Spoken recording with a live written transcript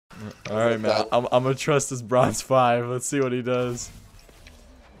Alright, man. I'm gonna trust this bronze 5. Let's see what he does.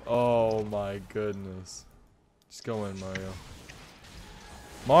 Oh my goodness. Just go in, Mario.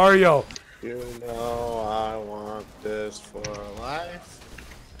 Mario! You know I want this for life.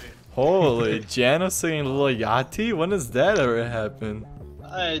 Holy, Jana singing Lil Yachty? When does that ever happen?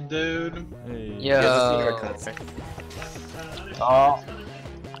 Hey, dude. Hey. Yo. Oh.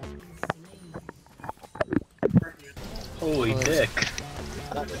 Holy dick.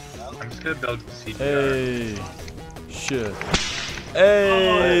 I'm just gonna build the CGI. Hey. Shit.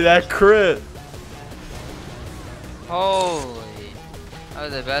 Hey, that crit. Holy. I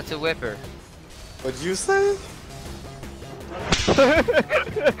was about to whip her. What'd you say?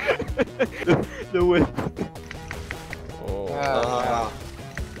 The whip. Oh.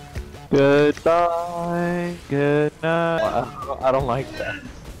 Goodbye. Good night. I don't like that.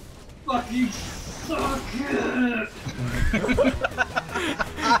 Fucking suck it!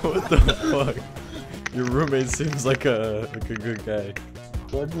 What the fuck? Your roommate seems like a good guy.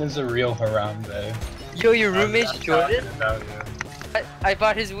 Jordan is a real Harambe. Yo, your roommate's Jordan? About you. I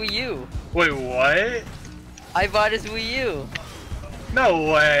bought his Wii U. Wait, what? I bought his Wii U.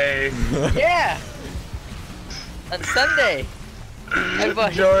 No way. Yeah! On Sunday. I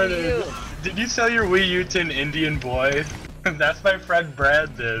bought his Jordan, Wii U. did you sell your Wii U to an Indian boy? That's my friend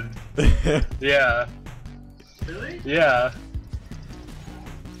Brandon. Yeah. Really? Yeah.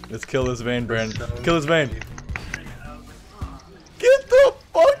 Let's kill this vein, Brandon. So Kill this vein. Get the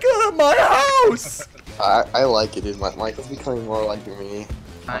fuck out of my house! I like it, dude. Michael's becoming more like me.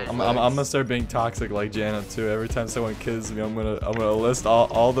 I'm gonna start being toxic like Janet too. Every time someone kills me, I'm gonna list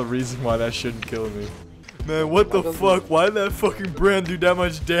all the reasons why that shouldn't kill me. Man, what the fuck? Why did that fucking brand do that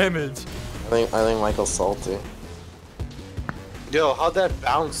much damage? I think Michael's salty. Yo, how'd that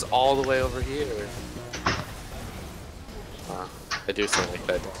bounce all the way over here? I do something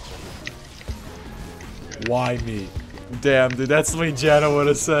like that. Why me? Damn, dude, that's something Jana would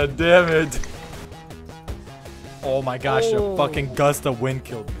have said. Damn it. Oh my gosh, a fucking gust of wind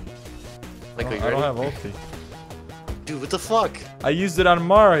killed me. Michael, you I don't ready? have ulti. Dude, what the fuck? I used it on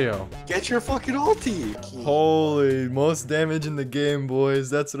Mario. Get your fucking ulti! Holy, most damage in the game, boys.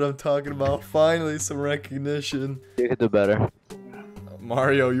 That's what I'm talking about. Finally, some recognition. You can do better.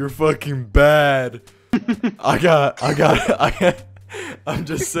 Mario, you're fucking bad. I'm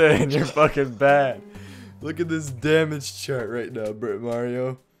just saying, you're fucking bad. Look at this damage chart right now,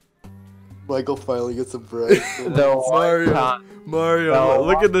 Mario. Michael finally gets a break. Mario,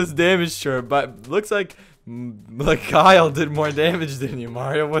 look at this damage chart. But looks like Kyle did more damage than you,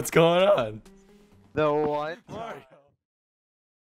 Mario. What's going on? The one. Mario.